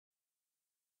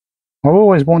I've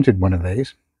always wanted one of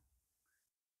these.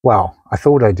 Well, I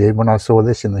thought I did when I saw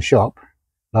this in the shop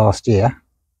last year.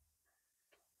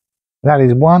 That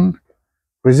is one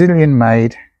Brazilian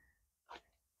made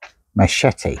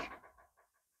machete.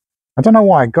 I don't know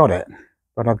why I got it,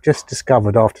 but I've just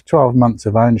discovered after 12 months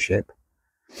of ownership,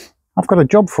 I've got a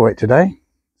job for it today.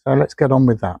 So let's get on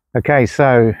with that. Okay,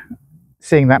 so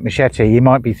seeing that machete, you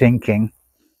might be thinking,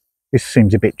 this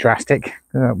seems a bit drastic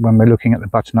when we're looking at the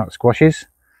butternut squashes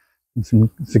and some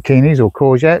zucchinis or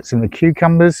courgettes and the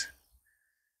cucumbers.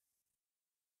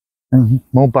 And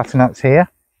more butternuts here.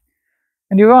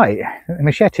 And you're right, a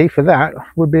machete for that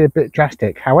would be a bit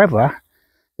drastic. However,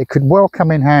 it could well come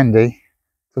in handy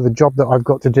for the job that I've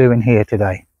got to do in here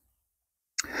today.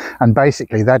 And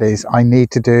basically that is, I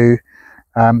need to do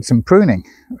some pruning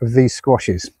of these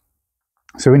squashes.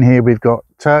 So in here we've got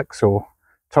Turks, or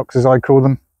Tox as I call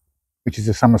them, which is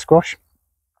a summer squash.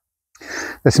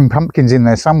 There's some pumpkins in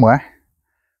there somewhere.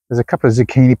 There's a couple of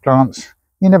zucchini plants.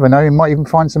 You never know, you might even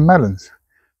find some melons.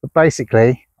 But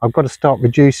basically, I've got to start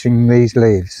reducing these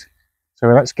leaves. So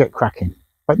let's get cracking.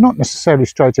 But not necessarily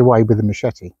straight away with the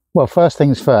machete. Well, first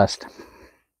things first.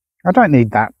 I don't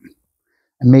need that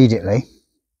immediately.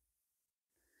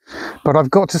 But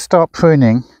I've got to start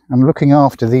pruning and looking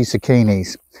after these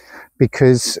zucchinis.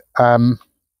 Because,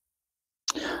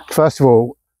 first of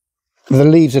all, the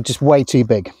leaves are just way too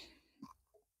big.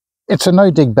 It's a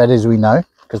no-dig bed, as we know,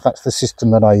 because that's the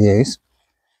system that I use.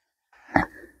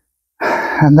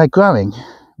 And they're growing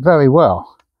very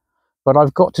well, but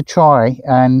I've got to try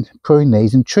and prune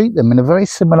these and treat them in a very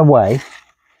similar way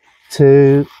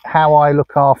to how I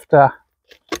look after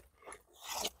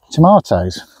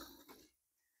tomatoes.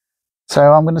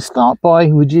 So I'm going to start by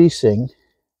reducing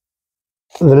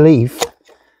the leaf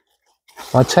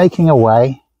by taking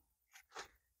away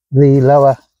the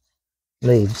lower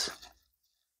leaves.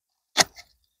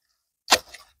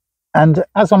 And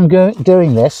as I'm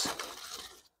doing this,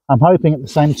 I'm hoping at the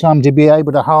same time to be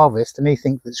able to harvest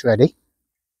anything that's ready.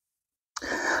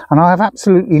 And I have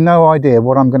absolutely no idea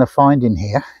what I'm going to find in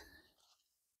here.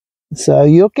 So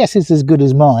your guess is as good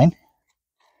as mine.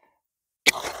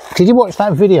 Did you watch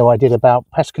that video I did about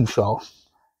pest control?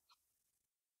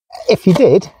 If you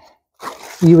did,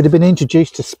 you would have been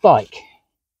introduced to Spike.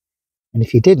 And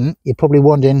if you didn't, you're probably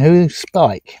wondering who's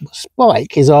Spike. Well,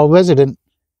 Spike is our resident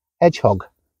hedgehog.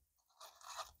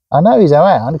 I know he's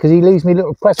around because he leaves me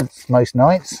little presents most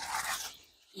nights.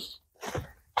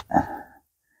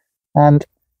 And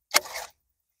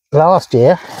last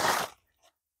year,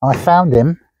 I found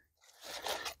him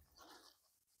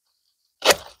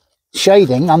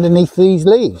shading underneath these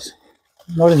leaves.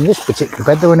 Not in this particular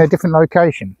bed, they're in a different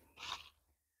location.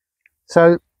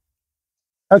 So,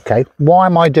 okay, why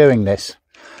am I doing this?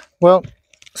 Well,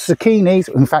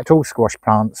 zucchinis, in fact all squash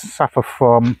plants, suffer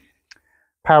from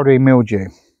powdery mildew,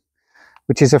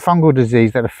 which is a fungal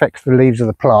disease that affects the leaves of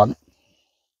the plant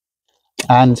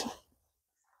and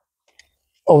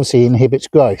obviously inhibits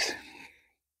growth.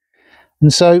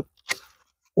 And so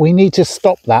we need to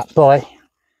stop that by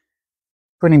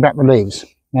pruning back the leaves.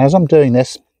 Now, as I'm doing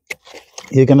this,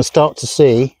 you're going to start to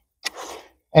see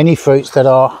any fruits that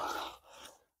are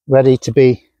ready to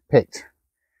be picked.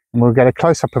 And we'll get a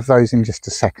close-up of those in just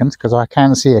a second, because I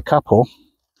can see a couple.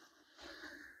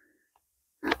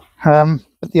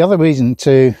 But the other reason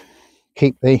to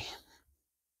keep the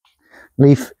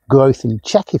leaf growth in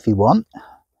check, if you want,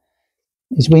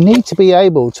 is we need to be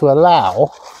able to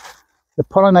allow the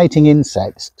pollinating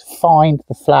insects to find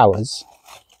the flowers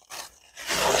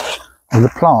of the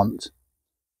plant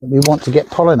that we want to get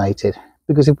pollinated.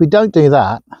 Because if we don't do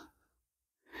that,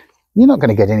 you're not going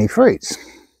to get any fruits.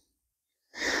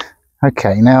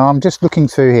 Okay, now I'm just looking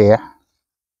through here.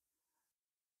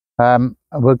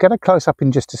 We'll get a close-up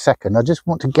in just a second. I just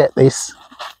want to get this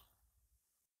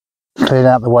cleared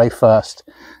out of the way first.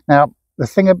 Now,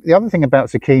 the other thing about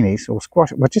zucchinis or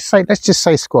squash, let's just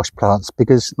say squash plants,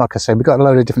 because like I said, we've got a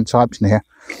load of different types in here,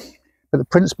 but the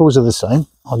principles are the same.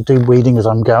 I'll do weeding as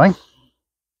I'm going.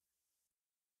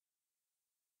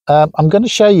 I'm going to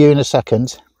show you in a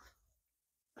second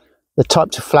the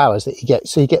types of flowers that you get.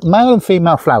 So you get male and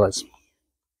female flowers.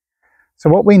 So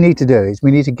what we need to do is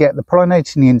we need to get the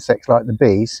pollinating insects like the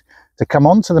bees to come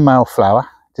onto the male flower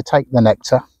to take the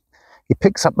nectar. He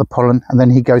picks up the pollen and then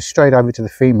he goes straight over to the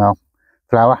female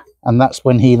flower, and that's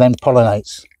when he then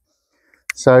pollinates.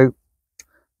 So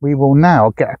we will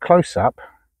now get a close-up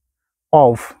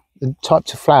of the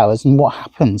types of flowers and what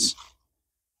happens.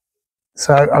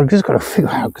 So I've just got to figure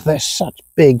out, because they're such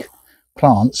big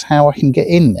plants, how I can get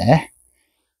in there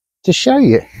to show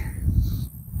you,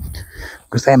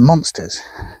 because they're monsters.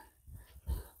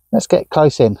 Let's get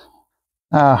close in.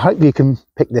 I hope you can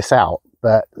pick this out,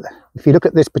 but if you look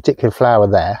at this particular flower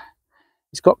there,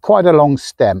 it's got quite a long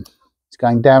stem. It's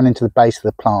going down into the base of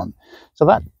the plant. So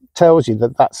that tells you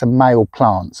that that's a male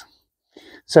plant.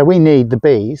 So we need the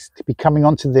bees to be coming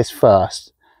onto this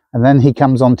first, and then he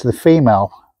comes onto the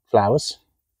female flowers.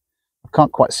 I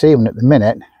can't quite see them at the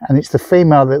minute, and it's the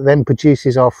female that then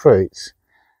produces our fruits.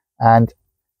 And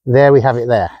there we have it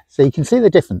there. So you can see the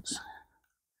difference.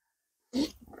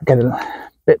 Get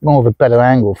a bit more of a better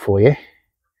angle for you.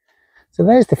 So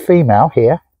there's the female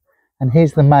here, and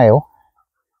here's the male.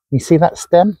 You see that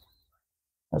stem?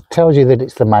 That tells you that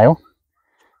it's the male.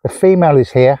 The female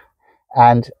is here,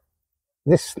 and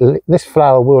this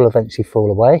flower will eventually fall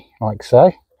away, like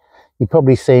so. You've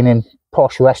probably seen in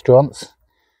posh restaurants,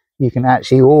 you can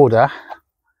actually order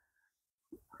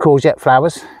courgette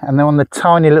flowers, and they're on the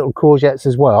tiny little courgettes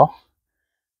as well.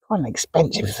 Quite an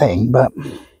expensive thing, but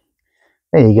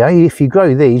there you go. If you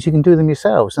grow these, you can do them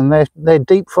yourselves, and they're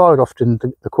deep fried often,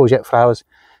 the courgette flowers,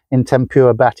 in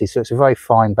tempura batter, so it's a very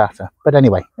fine batter. But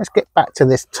anyway, let's get back to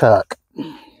this Turk.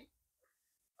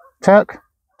 Turk,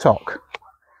 Tok.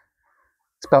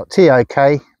 Spelled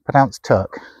T-O-K, pronounced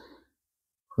Turk.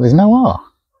 There's no R.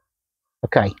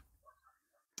 Okay.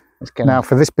 Let's get now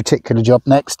for this particular job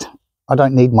next. I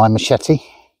don't need my machete,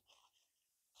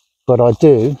 but I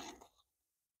do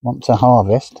want to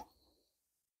harvest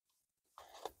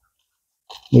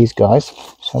these guys.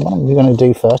 So what I'm going to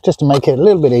do first, just to make it a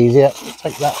little bit easier,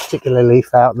 take that particular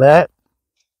leaf out there,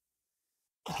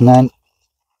 and then,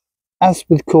 as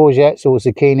with courgettes or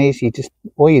zucchinis,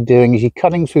 all you're doing is you're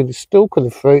cutting through the stalk of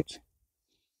the fruit,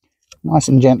 nice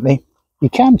and gently. You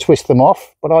can twist them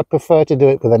off, but I prefer to do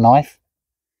it with a knife.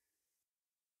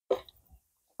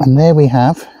 And there we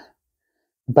have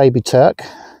a baby Turk.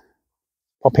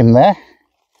 Pop him there,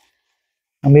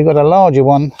 and we've got a larger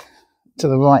one to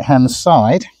the right hand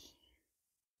side.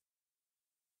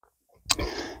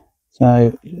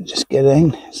 So just get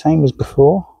in, same as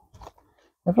before.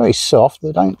 They're very soft,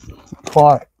 they don't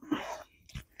quite...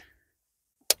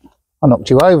 I knocked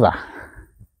you over.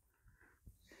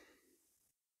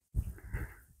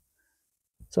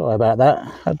 Sorry about that,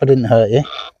 hope I didn't hurt you.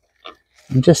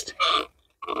 I'm just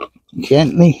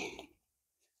gently...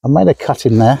 I made a cut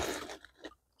in there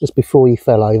just before you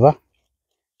fell over.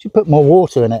 Should put more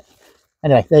water in it.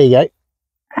 Anyway, there you go.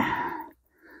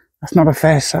 That's not a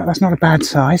fair size, that's not a bad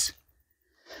size.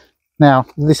 Now,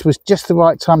 this was just the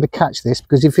right time to catch this,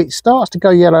 because if it starts to go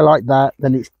yellow like that,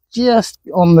 then it's just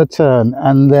on the turn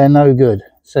and they're no good.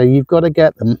 So you've got to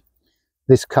get them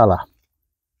this colour.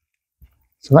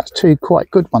 So that's two quite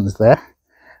good ones there.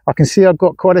 I can see I've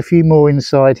got quite a few more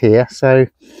inside here, so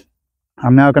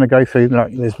I'm now going to go through,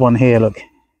 like there's one here, look.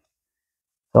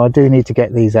 So I do need to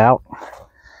get these out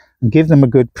and give them a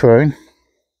good prune.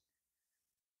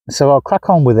 So I'll crack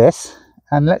on with this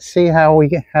and let's see how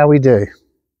we do.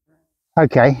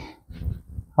 Okay,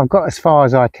 I've got as far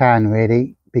as I can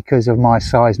really because of my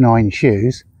size 9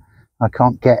 shoes. I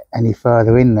can't get any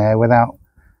further in there without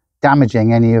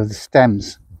damaging any of the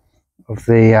stems of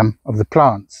the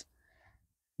plants.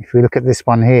 If we look at this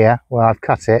one here where I've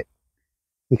cut it,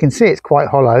 you can see it's quite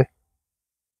hollow.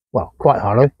 Well, quite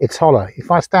hollow, it's hollow. If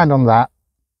I stand on that,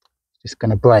 it's just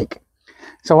going to break.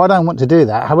 So I don't want to do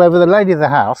that. However, the lady of the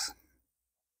house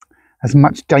has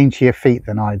much daintier feet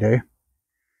than I do.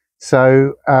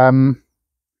 So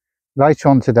later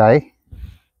on today,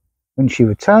 when she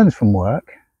returns from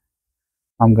work,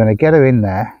 I'm going to get her in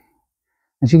there,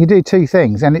 and she can do two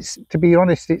things. And it's, to be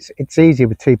honest, it's easier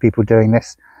with two people doing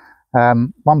this.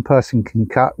 One person can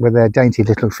cut with their dainty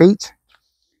little feet,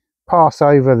 pass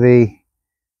over the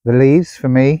leaves for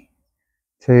me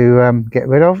to get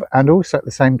rid of, and also at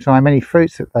the same time any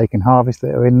fruits that they can harvest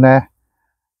that are in there,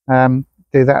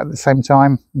 do that at the same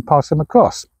time and pass them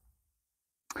across.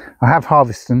 I have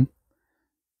harvested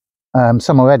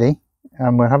some already,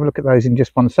 and we'll have a look at those in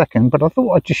just one second, but I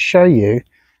thought I'd just show you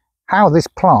how this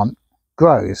plant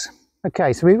grows.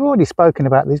 Okay, so we've already spoken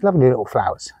about these lovely little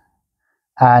flowers,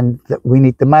 and that we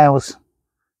need the males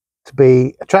to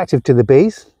be attractive to the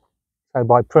bees. So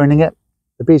by pruning it,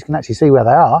 the bees can actually see where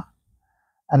they are,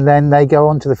 and then they go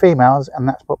on to the females, and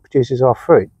that's what produces our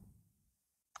fruit.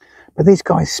 But these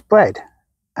guys spread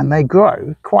and they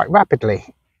grow quite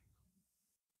rapidly.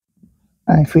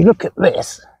 And if we look at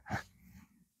this,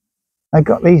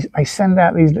 they send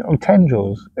out these little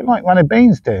tendrils, a bit like runner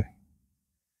beans do.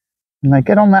 And they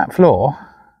get on that floor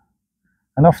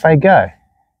and off they go.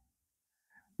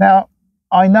 Now,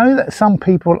 I know that some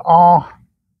people are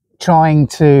trying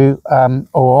to,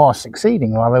 or are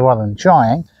succeeding rather than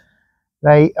trying.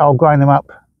 They are growing them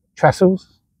up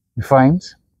trestles and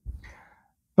frames.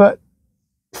 But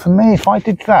for me, if I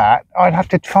did that, I'd have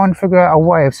to try and figure out a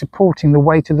way of supporting the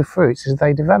weight of the fruits as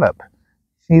they develop.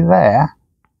 See, there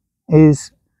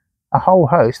is a whole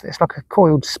host. It's like a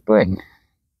coiled spring.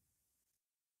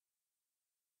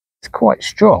 It's quite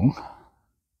strong.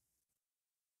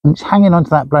 And it's hanging onto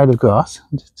that blade of grass.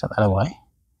 I'll just take that away.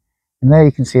 And there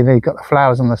you can see, there you've got the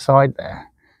flowers on the side there.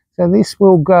 So this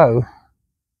will go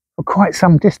for quite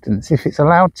some distance if it's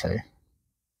allowed to.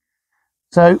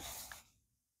 So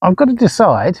I've got to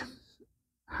decide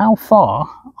how far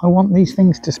I want these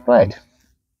things to spread.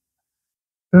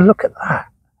 Look at that.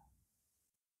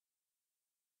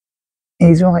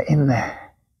 He's right in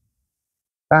there.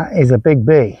 That is a big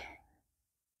bee.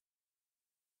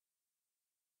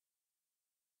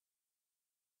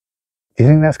 Do you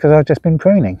think that's because I've just been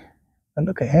pruning? But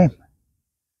look at him.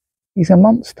 He's a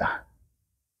monster.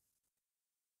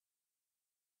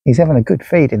 He's having a good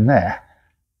feed in there.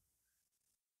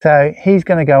 So he's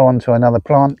going to go on to another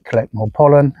plant, collect more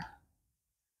pollen.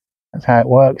 That's how it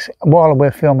works. While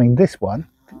we're filming this one,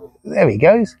 there he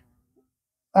goes.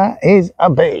 That is a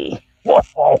bee.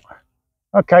 Whoa.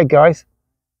 Okay, guys.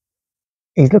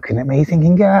 He's looking at me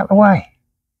thinking, get out of the way.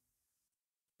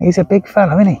 He's a big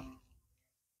fellow, isn't he?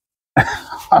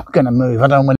 I'm going to move. I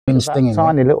don't want him stinging me. That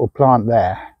tiny little plant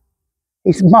there.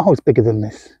 He's miles bigger than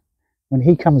this. When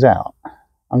he comes out,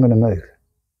 I'm going to move.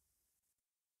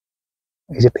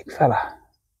 He's a big fella.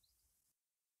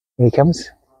 Here he comes.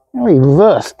 Oh, he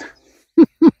reversed.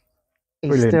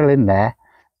 He's still in there.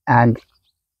 And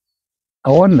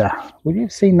I wonder, would you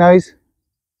have seen those if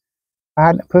I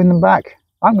hadn't pruned them back?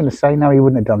 I'm going to say no, he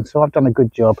wouldn't have done. So I've done a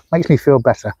good job. Makes me feel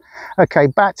better. Okay,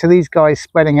 back to these guys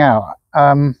spreading out.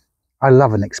 I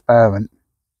love an experiment.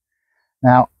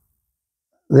 Now,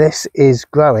 this is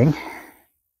growing.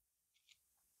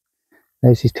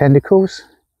 There's his tentacles.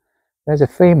 There's a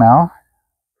female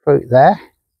fruit there.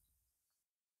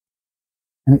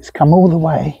 And it's come all the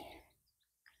way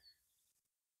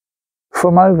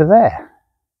from over there.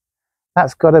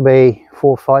 That's got to be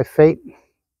 4 or 5 feet.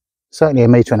 Certainly 1.5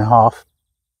 meters.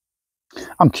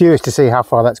 I'm curious to see how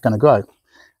far that's going to grow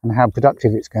and how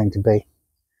productive it's going to be.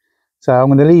 So I'm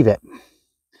going to leave it.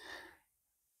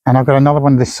 And I've got another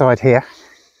one this side here.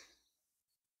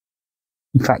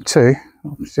 In fact, 2.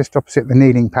 Just opposite the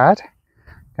kneading pad,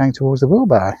 going towards the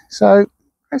wheelbarrow. So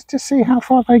let's just see how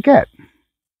far they get.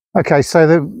 Okay,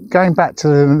 so going back to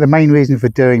the main reason for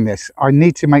doing this, I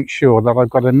need to make sure that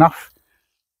I've got enough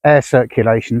air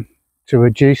circulation to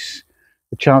reduce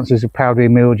the chances of powdery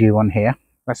mildew on here.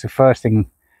 That's the first thing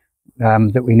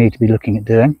that we need to be looking at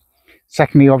doing.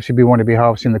 Secondly, obviously we want to be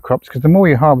harvesting the crops, because the more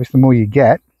you harvest, the more you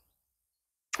get.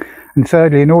 And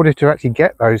thirdly, in order to actually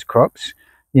get those crops,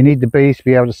 you need the bees to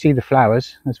be able to see the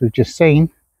flowers, as we've just seen,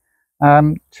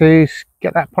 to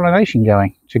get that pollination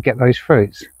going, to get those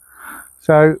fruits.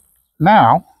 So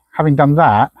now, having done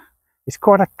that, it's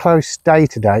quite a close day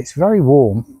today. It's very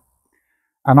warm.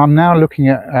 And I'm now looking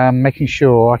at making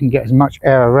sure I can get as much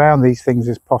air around these things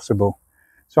as possible.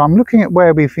 So I'm looking at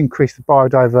where we've increased the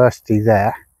biodiversity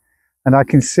there. And I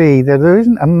can see that there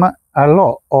isn't a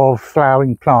lot of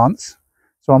flowering plants.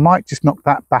 So I might just knock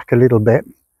that back a little bit.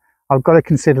 I've got to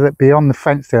consider that beyond the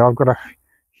fence there, I've got a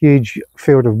huge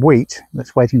field of wheat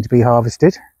that's waiting to be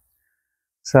harvested.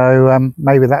 So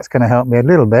maybe that's going to help me a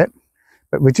little bit,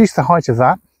 but reduce the height of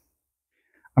that.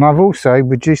 And I've also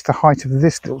reduced the height of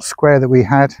this little square that we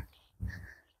had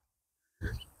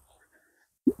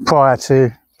prior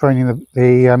to pruning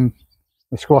the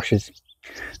squashes.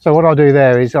 So what I'll do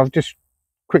there is I've just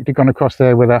quickly gone across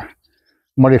there with a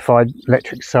modified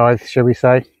electric scythe, shall we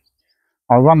say.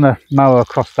 I'll run the mower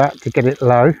across that to get it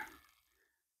low, and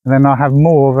then I'll have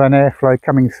more of an airflow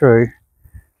coming through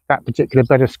that particular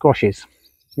bed of squashes.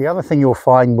 The other thing you'll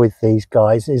find with these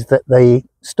guys is that the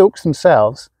stalks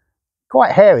themselves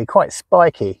quite hairy, quite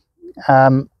spiky,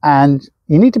 and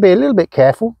you need to be a little bit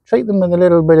careful. Treat them with a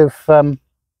little bit of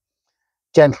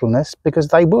gentleness, because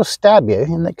they will stab you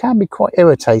and they can be quite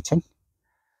irritating.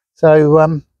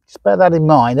 So just bear that in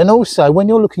mind. And also, when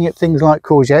you're looking at things like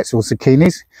courgettes or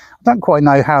zucchinis, I don't quite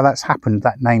know how that's happened,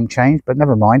 that name change, but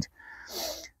never mind.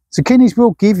 Zucchinis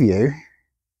will give you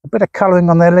a bit of colouring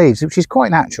on their leaves, which is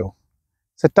quite natural.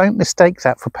 So don't mistake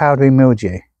that for powdery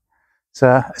mildew.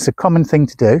 So it's a common thing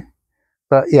to do.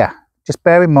 But yeah, just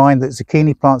bear in mind that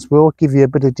zucchini plants will give you a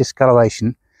bit of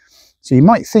discoloration. So you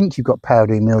might think you've got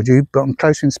powdery mildew, but on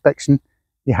closer inspection,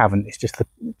 you haven't. It's just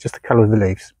the colour of the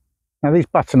leaves. Now these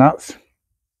butternuts,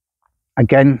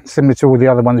 again, similar to all the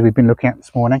other ones we've been looking at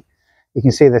this morning, you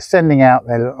can see they're sending out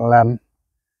their little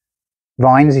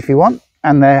vines, if you want,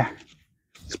 and they're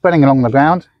spreading along the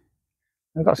ground.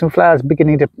 They've got some flowers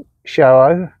beginning to show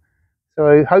over.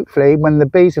 So hopefully when the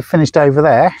bees have finished over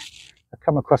there, I'll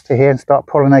come across to here and start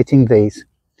pollinating these.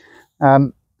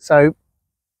 So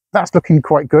that's looking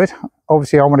quite good.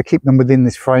 Obviously I want to keep them within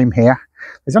this frame here.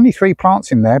 There's only 3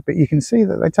 plants in there, but you can see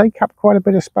that they take up quite a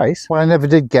bit of space. Well, I never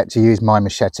did get to use my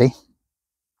machete,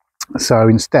 so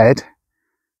instead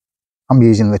I'm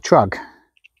using the trug,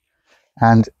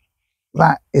 and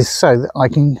that is so that I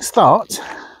can start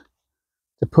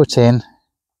to put in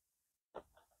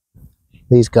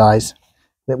these guys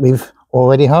that we've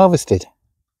already harvested.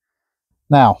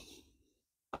 Now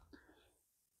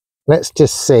let's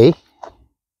just see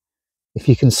if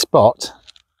you can spot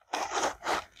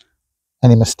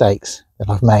any mistakes that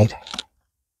I've made.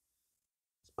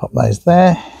 Pop those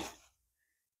there,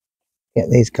 get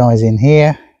these guys in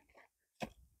here.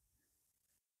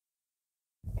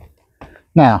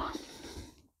 Now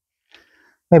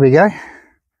there we go.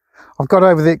 I've got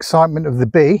over the excitement of the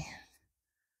bee.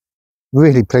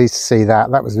 Really pleased to see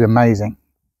that. That was amazing.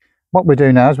 What we'll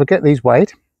do now is we'll get these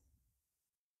weighed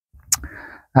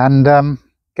and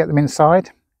get them inside,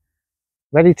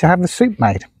 ready to have the soup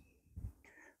made.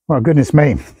 Well, goodness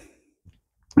me,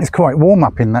 it's quite warm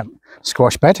up in that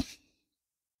squash bed,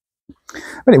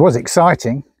 but it was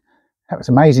exciting. That was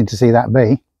amazing to see that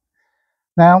bee.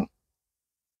 Now,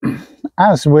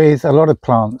 as with a lot of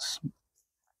plants,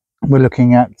 we're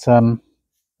looking at, I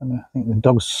think the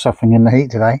dog's suffering in the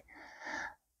heat today.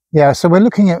 Yeah, so we're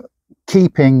looking at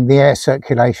keeping the air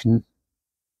circulation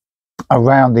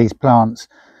around these plants,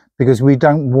 because we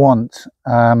don't want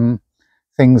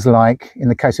things like, in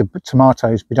the case of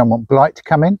tomatoes, we don't want blight to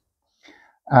come in,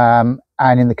 and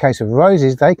in the case of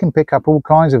roses, they can pick up all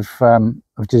kinds of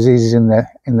diseases in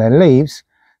their leaves,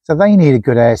 so they need a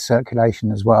good air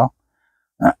circulation as well.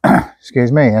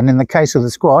 Excuse me. And in the case of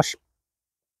the squash,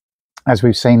 as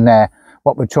we've seen there,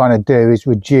 what we're trying to do is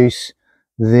reduce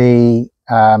the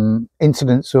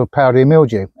incidence of powdery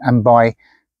mildew, and by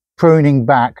pruning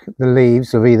back the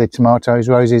leaves of either tomatoes,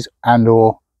 roses and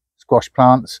or squash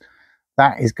plants,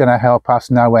 that is going to help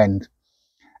us no end.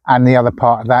 And the other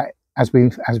part of that, as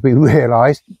we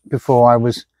realized before I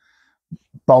was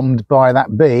bombed by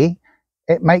that bee,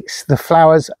 it makes the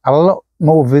flowers a lot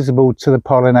more visible to the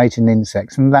pollinating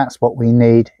insects, and that's what we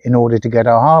need in order to get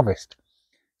our harvest.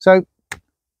 So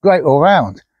great all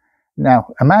round.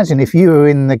 Now imagine if you were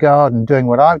in the garden doing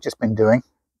what I've just been doing.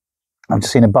 I've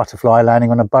just seen a butterfly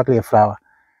landing on a buddleia flower.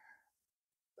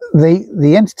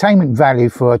 The entertainment value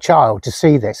for a child to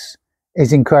see this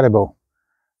is incredible,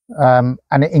 and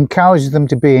it encourages them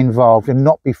to be involved and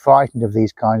not be frightened of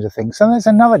these kinds of things. So there's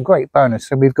another great bonus.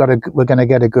 So we're going to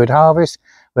get a good harvest.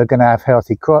 We're going to have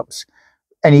healthy crops.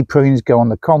 Any prunes go on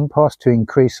the compost to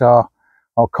increase our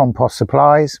compost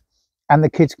supplies, and the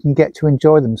kids can get to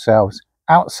enjoy themselves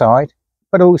outside,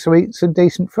 but also eat some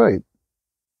decent fruit.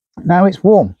 Now it's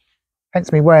warm,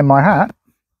 hence me wearing my hat,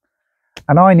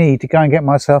 and I need to go and get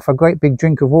myself a great big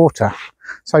drink of water.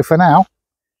 So for now,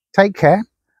 take care,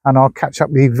 and I'll catch up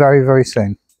with you very, very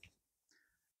soon.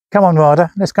 Come on,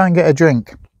 Rada, let's go and get a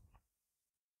drink.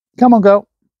 Come on, girl.